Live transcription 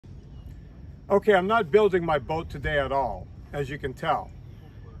Okay, I'm not building my boat today at all, as you can tell.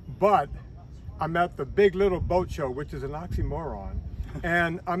 But I'm at the Big Little Boat Show, which is an oxymoron.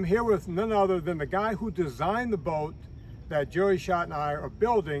 And I'm here with none other than the guy who designed the boat that Joey Schade and I are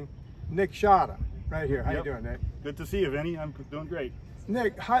building, Nick Schade, right here. How you doing, Nick? Good to see you, Vinny. I'm doing great.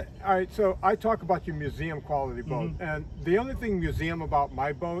 Nick, all right, so I talk about your museum quality boat, and the only thing museum about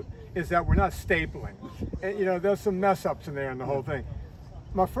my boat is that we're not stapling. And, you know, there's some mess ups in there and the whole thing.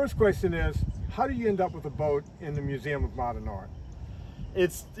 My first question is, how do you end up with a boat in the Museum of Modern Art?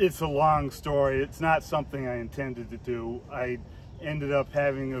 It's a long story. It's not something I intended to do. I ended up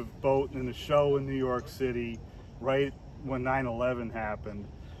having a boat in a show in New York City right when 9/11 happened,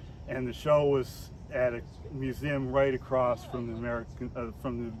 and the show was at a museum right across from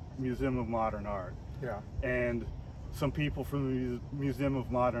the Museum of Modern Art. Yeah. And some people from the Museum of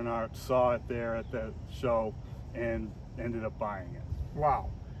Modern Art saw it there at the show and ended up buying it.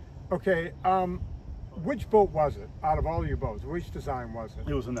 Wow. Okay, which boat was it out of all your boats? Which design was it?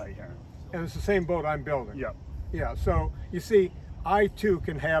 It was a Night Heron. And it's the same boat I'm building? Yep. Yeah, so you see, I too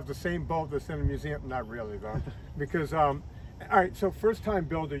can have the same boat that's in a museum. Not really though, because, all right, so first time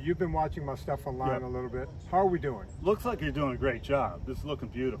builder, you've been watching my stuff online a little bit. How are we doing? Looks like you're doing a great job. This is looking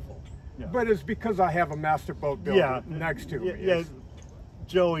beautiful. Yeah. But it's because I have a master boat builder next to me. Yeah,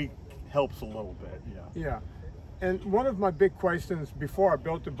 Joey helps a little bit, Yeah. And one of my big questions before I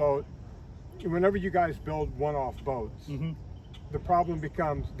built the boat, whenever you guys build one-off boats, the problem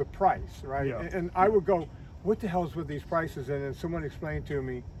becomes the price, right? Yeah. And I would go, what the hell's with these prices? And then someone explained to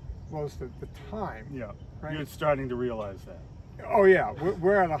me, well, it's the time. Yeah, right? You're starting to realize that. Oh yeah,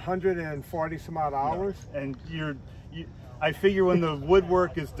 we're at 140 some odd hours. Yeah. And I figure when the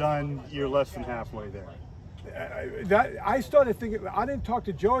woodwork is done, you're less than halfway there. I started thinking, I didn't talk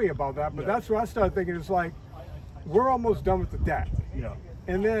to Joey about that, but that's what I started thinking. It's like, we're almost done with the deck. Yeah.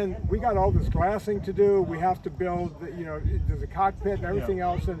 And then we got all this glassing to do. We have to build, you know, there's a cockpit and everything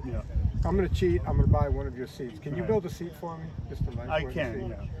else. And I'm going to cheat. I'm going to buy one of your seats. Can you build a seat for me? Just a nice I can,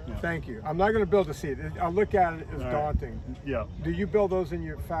 yeah. Thank you. I'm not going to build a seat. I'll look at it as daunting. Yeah. Do you build those in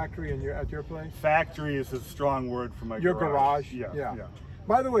your factory and at your place? Factory is a strong word for my your garage. Yeah.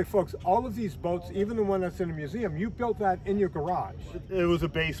 By the way, folks, all of these boats, even the one that's in a museum, you built that in your garage. It was a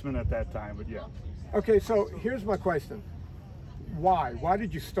basement at that time, but yeah. Okay, so here's my question. Why? Why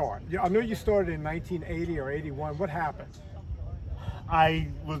did you start? I know you started in 1980 or 81. What happened? I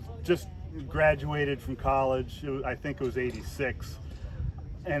was just graduated from college. I think it was 86.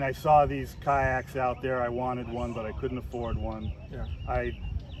 And I saw these kayaks out there. I wanted one, but I couldn't afford one. Yeah. I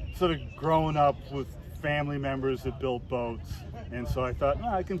sort of grown up with family members that built boats. And so I thought,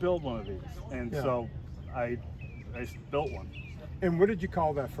 I can build one of these. And so I built one. And what did you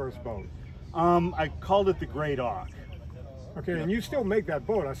call that first boat? I called it the Great Auk. Okay, and you still make that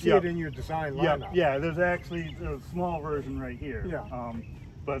boat. I see it in your design lineup. Yeah, there's actually a small version right here. Yeah.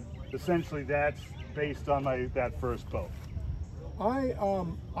 But essentially that's based on that first boat.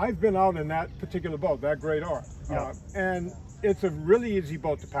 I've been out in that particular boat, that Great Auk. And it's a really easy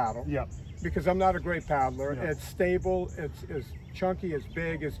boat to paddle. Yeah. Because I'm not a great paddler. Yeah. It's stable, it's chunky, it's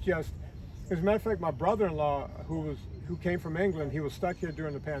big, it's just, as a matter of fact, my brother-in-law who came from England, he was stuck here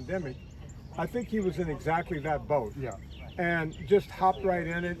during the pandemic. I think he was in exactly that boat. Yeah. And just hopped right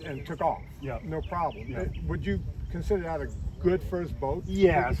in it and took off. Yeah. No problem. Yeah. Would you consider that a good first boat?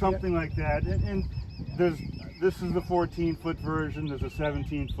 Yeah, something like that. And this is the 14-foot version, there's a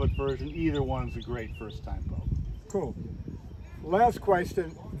 17-foot version. Either one's a great first-time boat. Cool. Last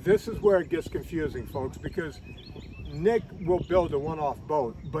question. This is where it gets confusing, folks, because Nick will build a one-off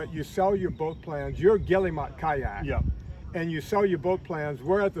boat, but you sell your boat plans. You're Guillemot Kayak. Yeah. And you sell your boat plans.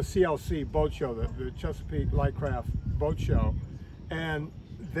 We're at the CLC boat show, the Chesapeake Lightcraft boat show, and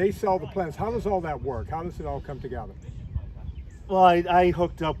they sell the plans. How does all that work? How does it all come together? Well, I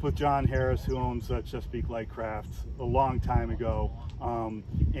hooked up with John Harris, who owns Chesapeake Lightcraft, a long time ago,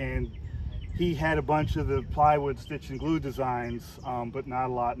 and he had a bunch of the plywood stitch and glue designs, but not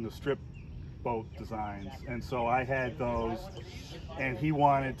a lot in the strip boat designs. And so I had those, and he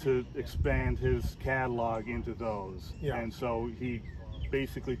wanted to expand his catalog into those. Yeah. And so he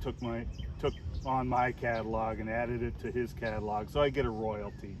basically took on my catalog and added it to his catalog. So I get a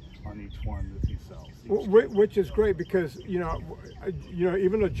royalty on each one that he sells. Which is great because, you know,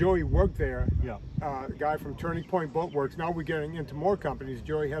 even though Joey worked there, a guy from Turning Point Boat Works, now we're getting into more companies.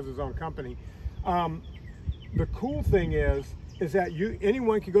 Joey has his own company. The cool thing is that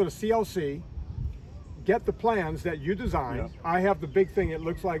anyone can go to CLC, get the plans that you designed. I have the big thing, it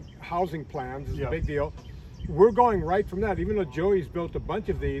looks like housing plans, it's a big deal. We're going right from that, even though Joey's built a bunch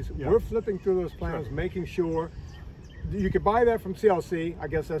of these, we're flipping through those plans, making sure you could buy that from CLC. I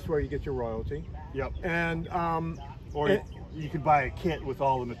guess that's where you get your royalty. Yep. And you could buy a kit with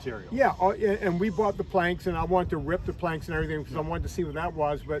all the material. Yeah, and we bought the planks, and I wanted to rip the planks and everything because I wanted to see what that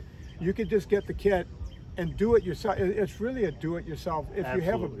was. But you could just get the kit and do it yourself. It's really a do-it-yourself. If you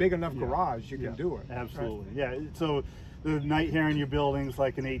have a big enough garage, you can do it. Absolutely, right? yeah. So the night here in your building is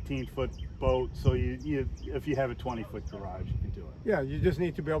like an 18-foot boat. So if you have a 20-foot garage, you can do it. Yeah, you just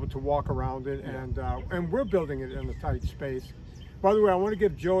need to be able to walk around it, and we're building it in a tight space. By the way, I want to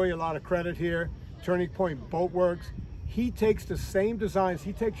give Joey a lot of credit here. Turning Point Boat Works. He takes the same designs.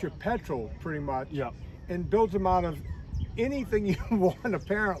 He takes your petrol pretty much, and builds them out of anything you want,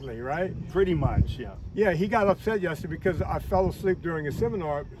 apparently, right? Pretty much, yeah. Yeah, he got upset yesterday because I fell asleep during a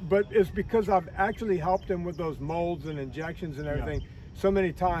seminar, but it's because I've actually helped him with those molds and injections and everything so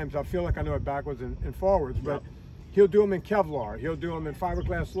many times. I feel like I know it backwards and forwards, but he'll do them in Kevlar. He'll do them in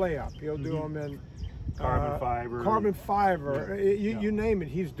fiberglass layup. He'll do them in carbon fiber, you name it,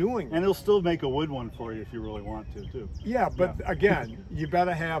 he's doing it. And he'll still make a wood one for you if you really want to, too. Yeah, but again, you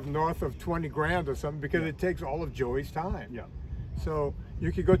better have north of 20 grand or something because it takes all of Joey's time. Yeah. So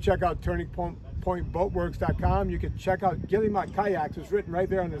you could go check out turningpointboatworks.com. You could check out Guillemot Kayaks. It's written right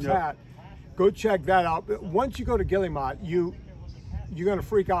there on his hat. Go check that out. But once you go to Guillemot, you're going to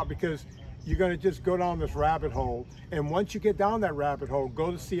freak out because you're going to just go down this rabbit hole. And once you get down that rabbit hole,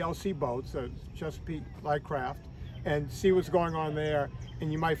 go to CLC Boats, Chesapeake Light Craft, and see what's going on there.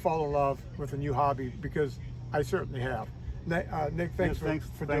 And you might fall in love with a new hobby, because I certainly have. Nick, thanks for doing this.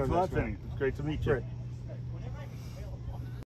 Thanks a lot, Vinnie. It's great to meet you. Great.